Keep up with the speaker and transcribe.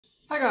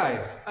Hi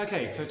guys!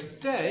 Okay, so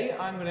today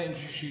I'm going to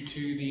introduce you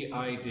to the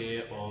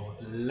idea of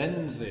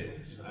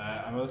lenses.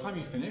 And by the time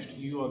you've finished,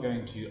 you are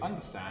going to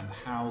understand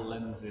how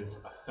lenses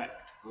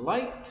affect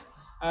light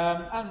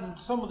and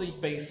some of the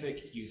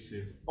basic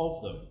uses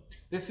of them.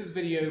 This is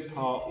video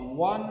part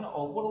 1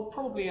 of what will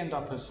probably end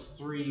up as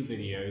 3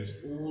 videos,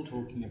 all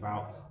talking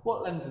about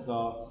what lenses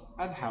are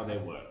and how they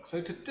work.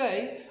 So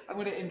today I'm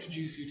going to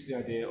introduce you to the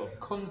idea of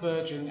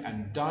converging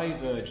and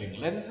diverging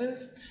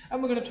lenses,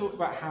 and we're going to talk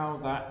about how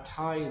that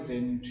ties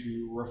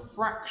into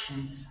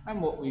refraction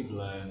and what we've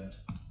learned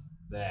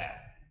there.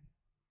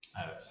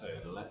 So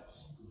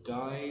let's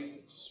dive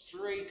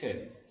straight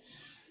in.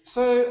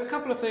 So a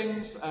couple of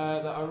things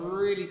that are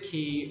really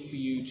key for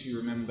you to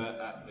remember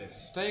at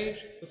this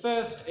stage. The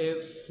first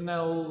is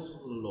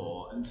Snell's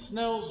law, and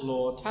Snell's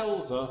law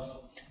tells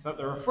us that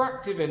the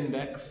refractive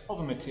index of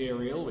a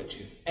material, which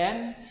is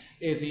n,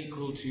 is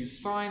equal to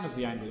sine of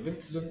the angle of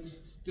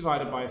incidence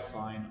divided by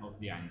sine of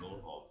the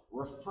angle of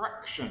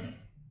refraction.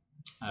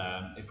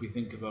 If we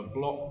think of a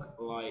block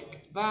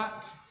like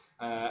that,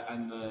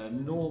 and the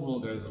normal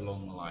goes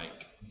along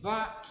like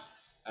that,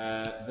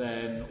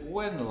 then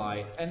when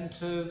light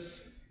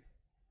enters,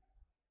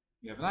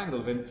 we have an angle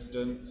of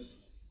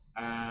incidence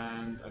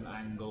and an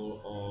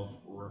angle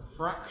of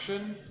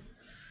refraction.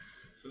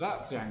 So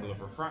that's the angle of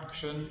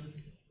refraction,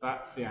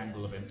 that's the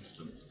angle of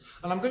incidence.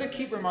 And I'm going to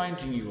keep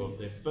reminding you of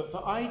this, but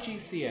for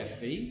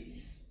IGCSE,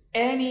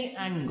 any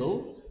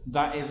angle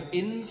that is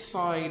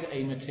inside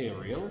a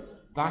material,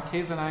 that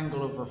is an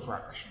angle of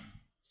refraction.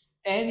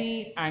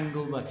 Any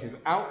angle that is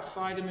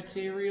outside a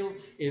material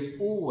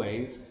is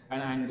always an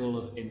angle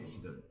of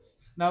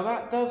incidence. Now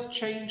that does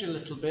change a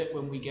little bit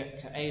when we get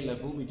to A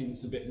level. We do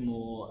this a bit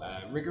more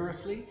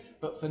rigorously,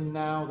 but for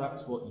now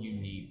that's what you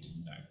need to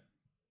know.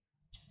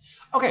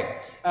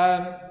 Okay,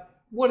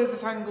 what is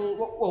this angle?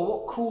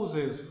 What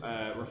causes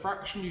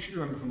refraction? You should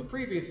remember from the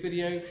previous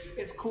video,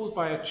 it's caused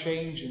by a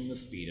change in the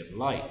speed of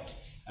light.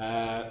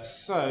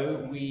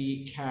 So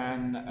we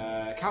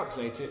can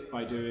calculate it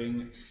by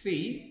doing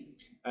c.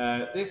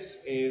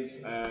 This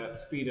is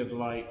speed of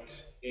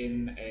light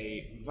in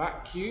a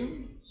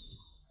vacuum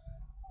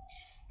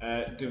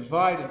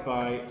divided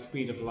by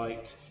speed of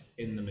light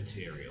in the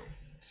material.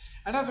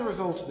 And as a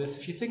result of this,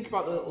 if you think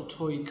about the little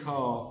toy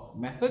car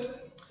method,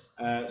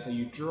 so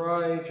you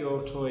drive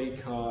your toy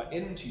car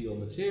into your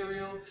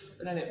material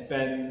and then it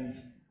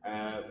bends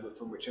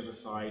from whichever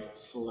side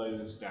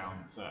slows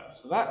down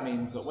first. So that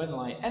means that when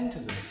light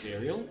enters a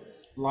material,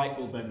 light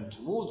will bend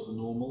towards the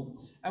normal,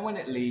 and when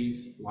it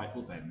leaves, light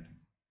will bend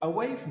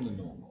away from the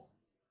normal.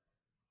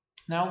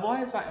 Now,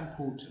 why is that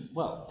important?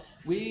 Well,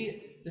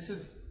 this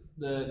is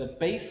the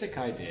basic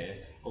idea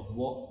of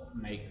what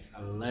makes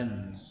a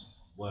lens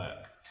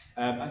work.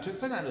 And to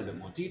explain that in a little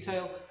bit more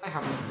detail, I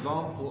have an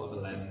example of a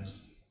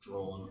lens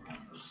drawn on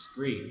the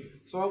screen.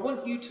 So I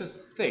want you to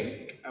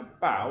think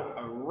about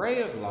a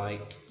ray of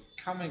light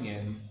coming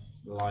in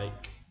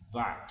like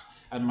that.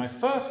 And my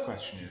first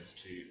question is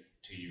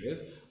to you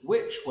is,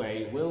 which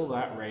way will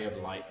that ray of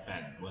light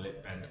bend? Will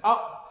it bend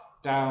up,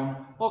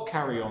 down, or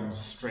carry on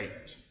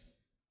straight?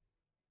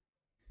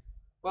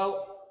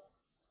 Well,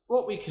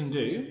 what we can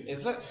do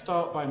is let's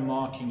start by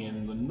marking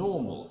in the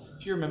normal.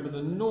 If you remember,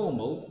 the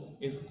normal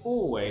is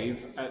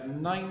always at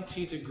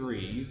 90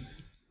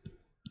 degrees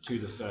to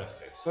the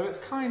surface. So it's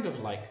kind of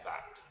like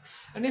that.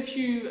 And if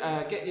you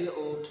get your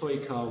little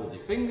toy car with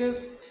your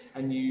fingers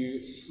and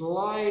you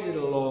slide it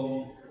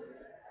along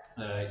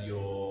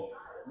your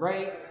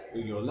ray or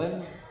your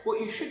lens, what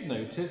you should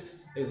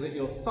notice is that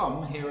your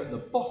thumb here at the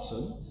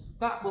bottom,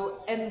 that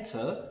will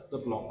enter the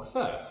block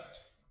first.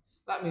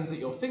 That means that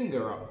your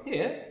finger up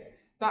here,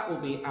 that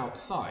will be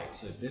outside.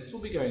 So this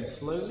will be going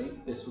slowly,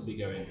 this will be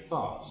going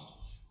fast.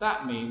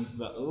 That means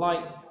that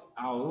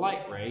our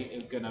light ray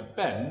is going to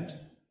bend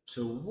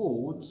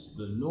towards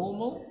the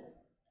normal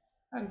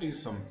and do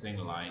something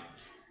like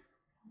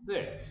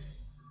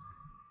this.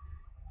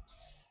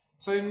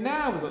 So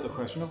now we've got the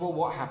question of, well,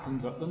 what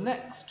happens at the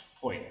next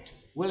point?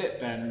 Will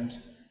it bend,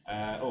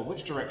 or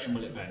which direction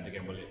will it bend?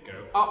 Again, will it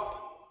go up,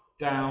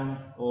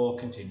 down, or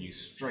continue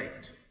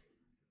straight?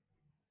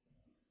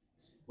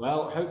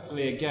 Well,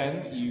 hopefully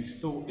again you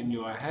thought in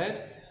your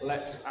head,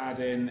 let's add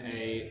in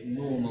a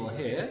normal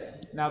here.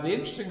 Now the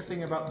interesting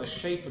thing about the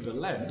shape of the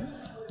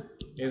lens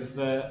is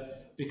that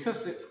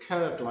because it's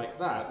curved like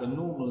that, the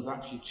normal has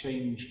actually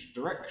changed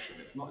direction.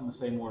 It's not in the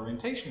same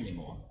orientation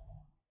anymore.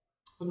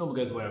 So normal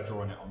goes away. I've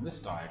drawn it on this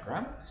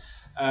diagram.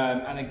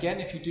 And again,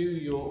 if you do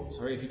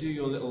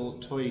your little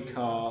toy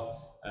car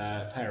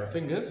pair of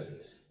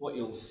fingers, what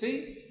you'll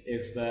see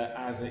is that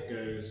as it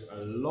goes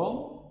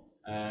along,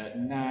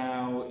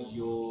 now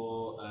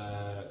your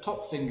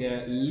top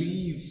finger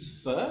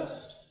leaves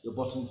first, your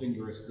bottom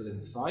finger is still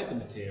inside the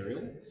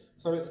material,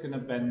 so it's going to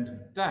bend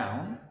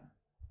down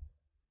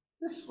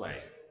this way.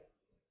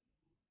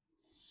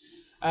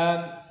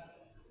 And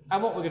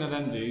what we're going to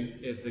then do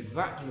is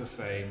exactly the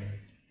same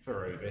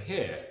for over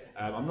here.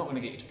 I'm not going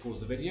to get you to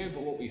pause the video,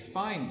 but what we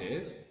find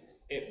is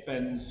it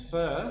bends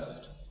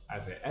first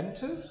as it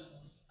enters,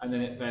 and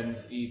then it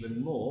bends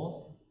even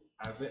more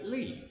as it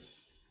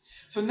leaves.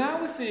 So now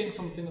we're seeing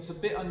something that's a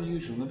bit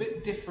unusual and a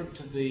bit different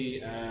to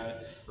the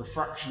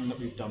refraction that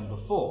we've done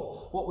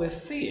before. What we're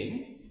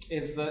seeing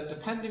is that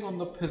depending on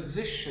the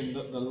position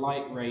that the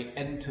light ray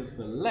enters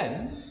the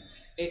lens,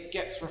 it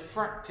gets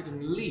refracted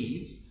and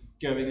leaves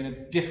going in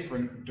a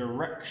different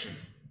direction.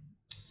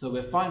 So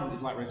we're finding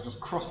these light rays are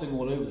just crossing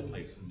all over the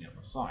place on the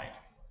other side.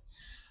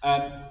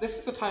 This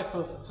is the type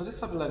of, this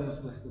type of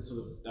lens, this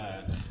sort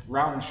of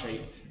round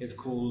shape is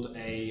called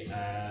a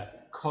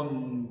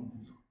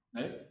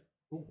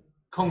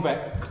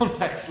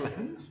convex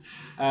lens.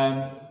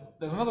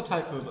 There's another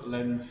type of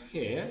lens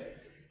here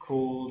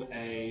called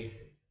a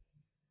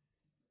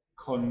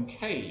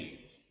concave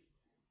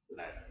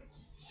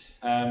lens.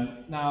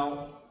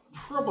 Now,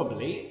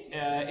 probably,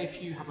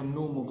 if you have a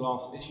normal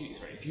glass,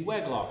 if you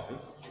wear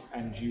glasses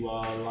and you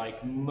are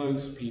like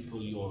most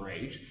people your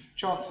age,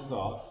 chances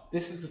are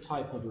this is the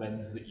type of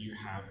lens that you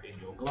have in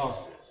your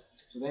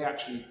glasses. So they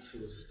actually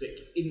sort of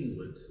stick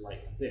inwards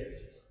like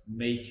this,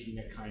 making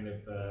a kind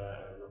of the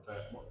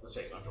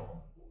shape I've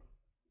drawn.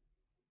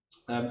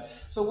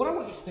 So what I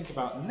want you to think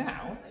about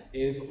now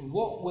is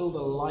what will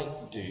the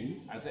light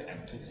do as it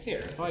enters here?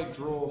 If I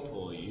draw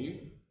for you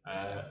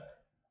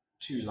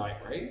two light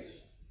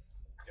rays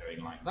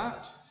going like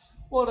that,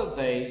 what are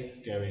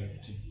they going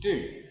to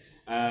do?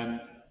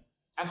 And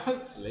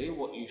hopefully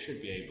what you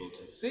should be able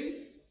to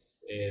see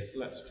is,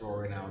 let's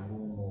draw in our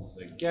normals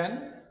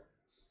again.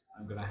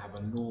 I'm going to have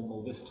a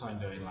normal this time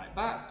going like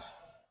that,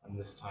 and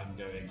this time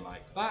going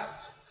like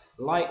that.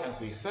 Light, as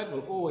we said,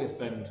 will always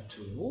bend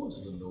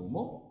towards the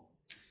normal.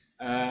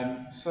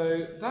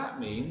 So that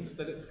means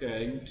that it's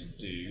going to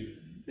do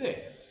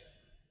this.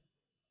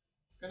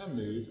 It's going to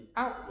move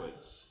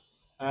outwards.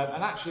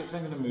 And actually it's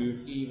then going to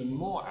move even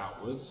more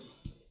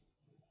outwards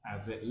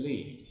as it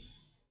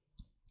leaves.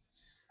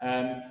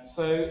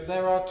 So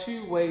there are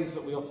two ways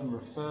that we often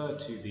refer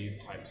to these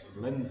types of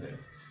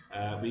lenses.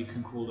 We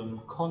can call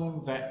them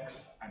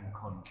convex and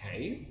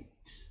concave.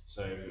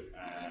 So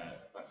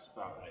that's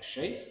about their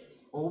shape.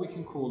 Or we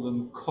can call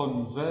them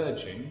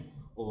converging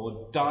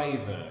or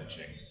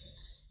diverging.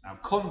 Now,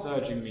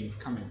 converging means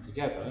coming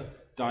together,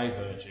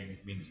 diverging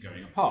means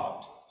going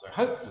apart. So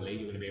hopefully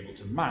you're going to be able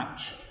to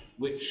match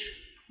which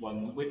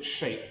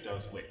shape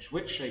does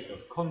which shape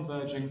does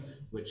converging,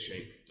 which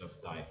shape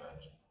does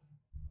diverging.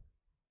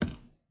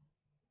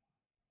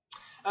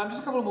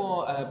 Just a couple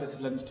more bits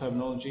of lens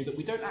terminology that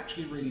we don't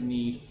actually really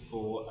need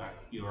for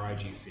your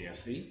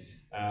IGCSE.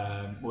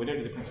 Well, we don't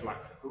need the principal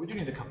axis, but we do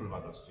need a couple of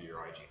others for your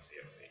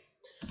IGCSE.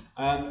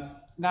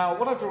 Now,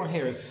 what I've drawn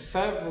here is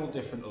several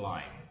different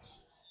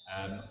lines.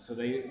 So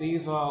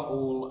these are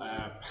all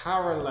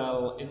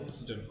parallel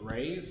incident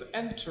rays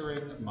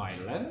entering my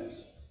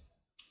lens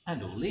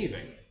and all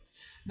leaving.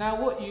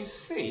 Now, what you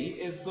see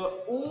is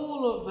that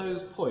all of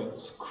those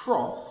points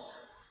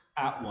cross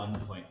at one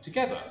point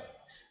together.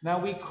 Now,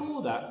 we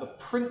call that the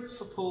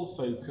principal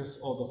focus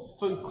or the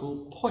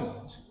focal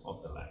point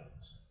of the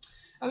lens.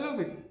 And the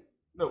other thing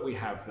that we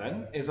have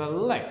then is a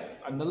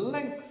length, and the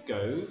length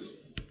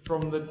goes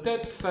from the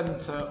dead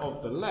center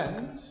of the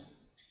lens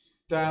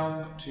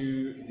down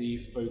to the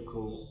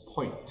focal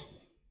point,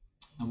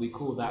 and we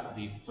call that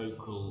the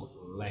focal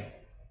length.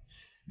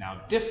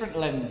 Now, different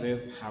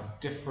lenses have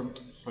different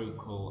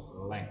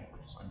focal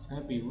lengths, and it's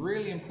going to be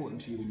really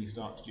important to you when you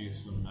start to do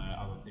some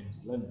other things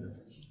with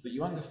lenses, that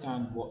you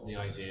understand what the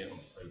idea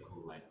of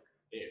focal length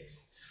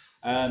is.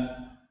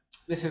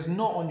 This is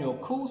not on your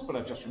course, but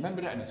I've just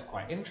remembered it and it's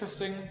quite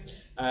interesting.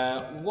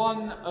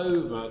 1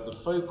 over the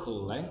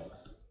focal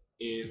length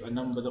is a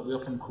number that we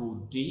often call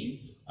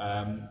D,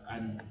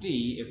 and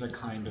D is a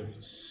kind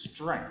of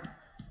strength.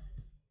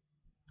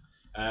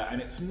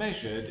 And it's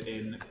measured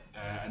in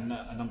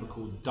a number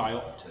called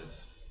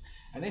diopters.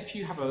 And if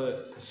you have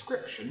a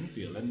prescription for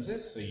your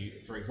lenses, so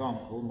for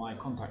example, my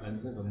contact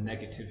lenses are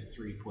negative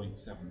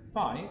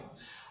 3.75,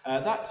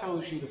 that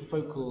tells you the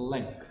focal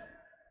length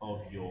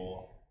of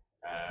your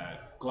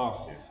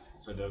glasses.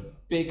 So the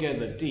bigger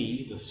the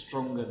D, the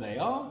stronger they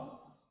are,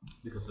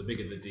 because the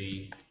bigger the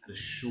D, the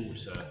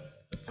shorter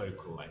the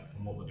focal length.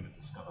 And what we're going to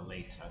discover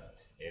later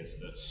is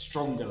that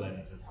stronger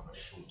lenses have a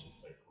shorter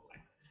focal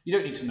length. You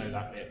don't need to know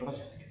that bit, but I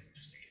just think it's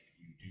interesting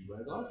if you do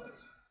wear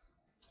glasses.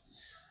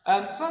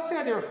 So that's the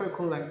idea of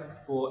focal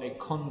length for a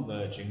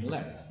converging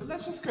lens. But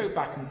let's just go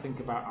back and think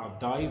about our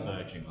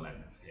diverging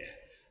lens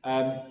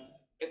here.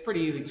 It's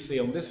pretty easy to see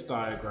on this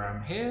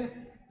diagram here,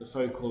 the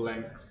focal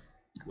length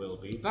will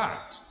be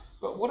that.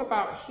 But what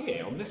about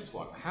here on this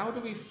one? How do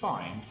we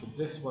find for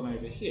this one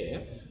over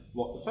here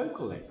what the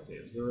focal length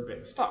is? We're a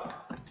bit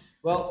stuck.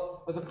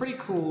 Well, there's a pretty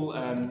cool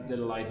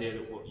little idea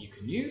that what you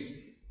can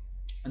use,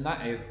 and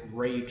that is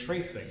ray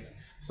tracing.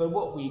 So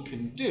what we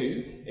can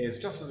do is,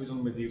 just as we've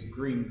done with these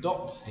green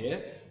dots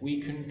here,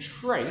 we can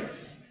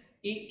trace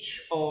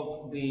each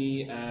of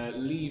the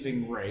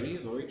leaving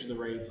rays, or each of the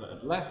rays that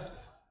have left,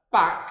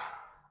 back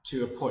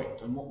to a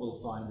point. And what we'll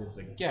find is,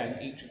 again,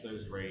 each of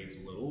those rays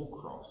will all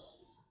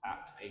cross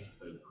at a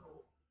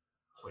focal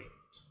point.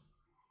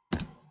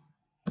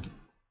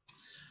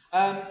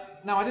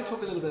 Now, I did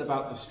talk a little bit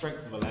about the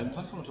strength of a lens.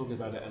 I just want to talk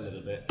about it a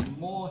little bit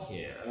more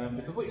here,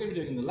 because what you're going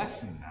to be doing in the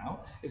lesson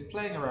now is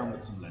playing around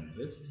with some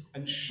lenses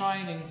and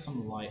shining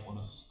some light on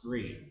a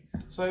screen.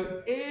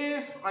 So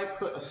if I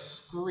put a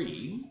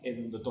screen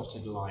in the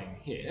dotted line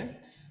here,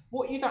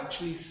 what you'd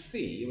actually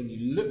see when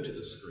you looked at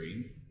the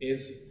screen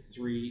is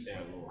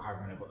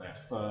however many I've got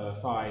there,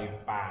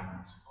 5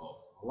 bands of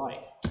light.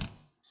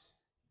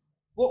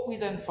 What we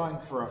then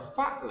find for a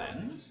fat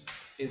lens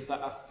is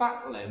that a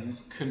fat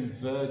lens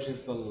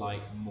converges the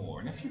light more.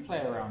 And if you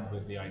play around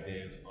with the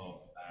ideas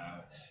of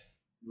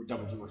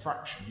double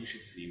refraction, you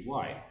should see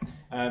why.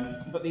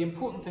 But the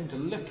important thing to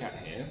look at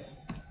here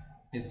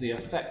is the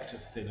effect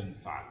of thin and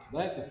fat. So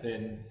there's a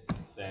thin,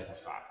 there's a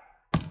fat.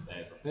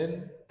 There's a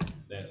thin,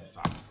 there's a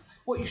fat.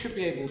 What you should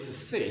be able to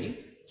see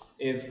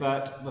is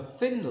that the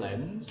thin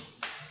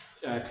lens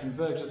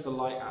converges the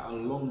light at a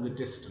longer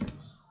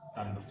distance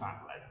than the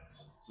fat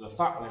lens. So the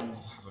fat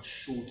lens has a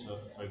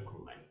shorter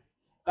focal length.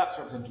 That's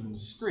represented on the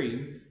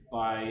screen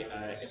by,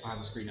 if I have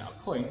the screen at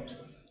a point,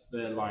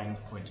 the lines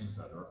pointing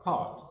further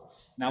apart.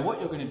 Now what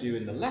you're going to do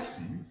in the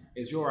lesson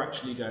is you're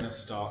actually going to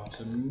start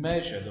to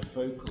measure the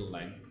focal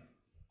length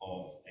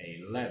of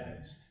a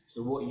lens.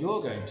 So what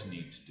you're going to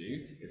need to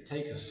do is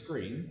take a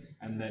screen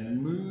and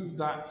then move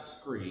that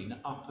screen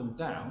up and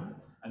down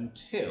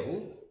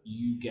until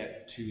you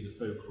get to the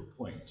focal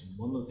point. And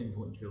one of the things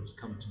I want you to be able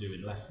to come to do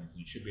in lessons,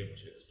 and you should be able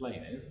to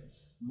explain,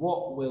 is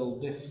what will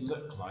this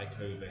look like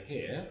over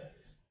here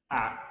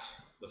at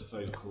the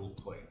focal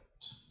point?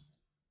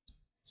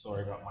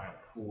 Sorry about my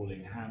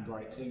appalling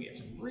handwriting.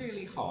 It's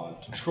really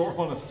hard to draw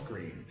on a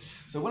screen.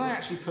 So when I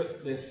actually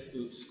put this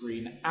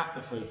screen at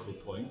the focal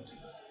point,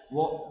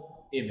 what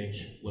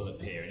image will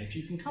appear? And if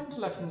you can come to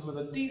lessons with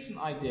a decent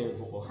idea of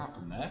what will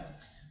happen there,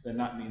 then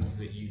that means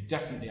that you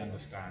definitely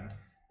understand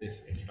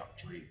this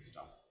introductory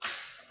stuff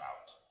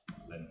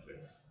about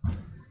lenses.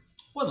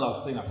 One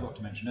last thing I forgot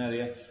to mention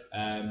earlier,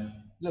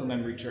 little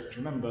memory trick to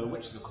remember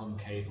which is a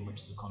concave and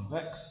which is a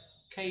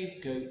convex. Caves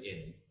go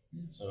in.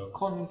 So a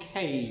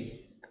concave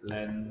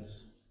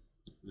lens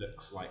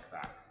looks like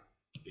that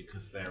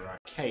because there are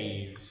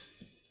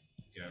caves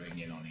going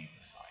in on either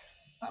side.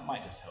 That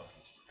might just help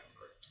you to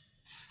remember it.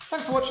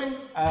 Thanks for watching,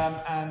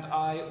 and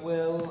I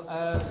will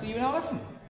see you in our lesson.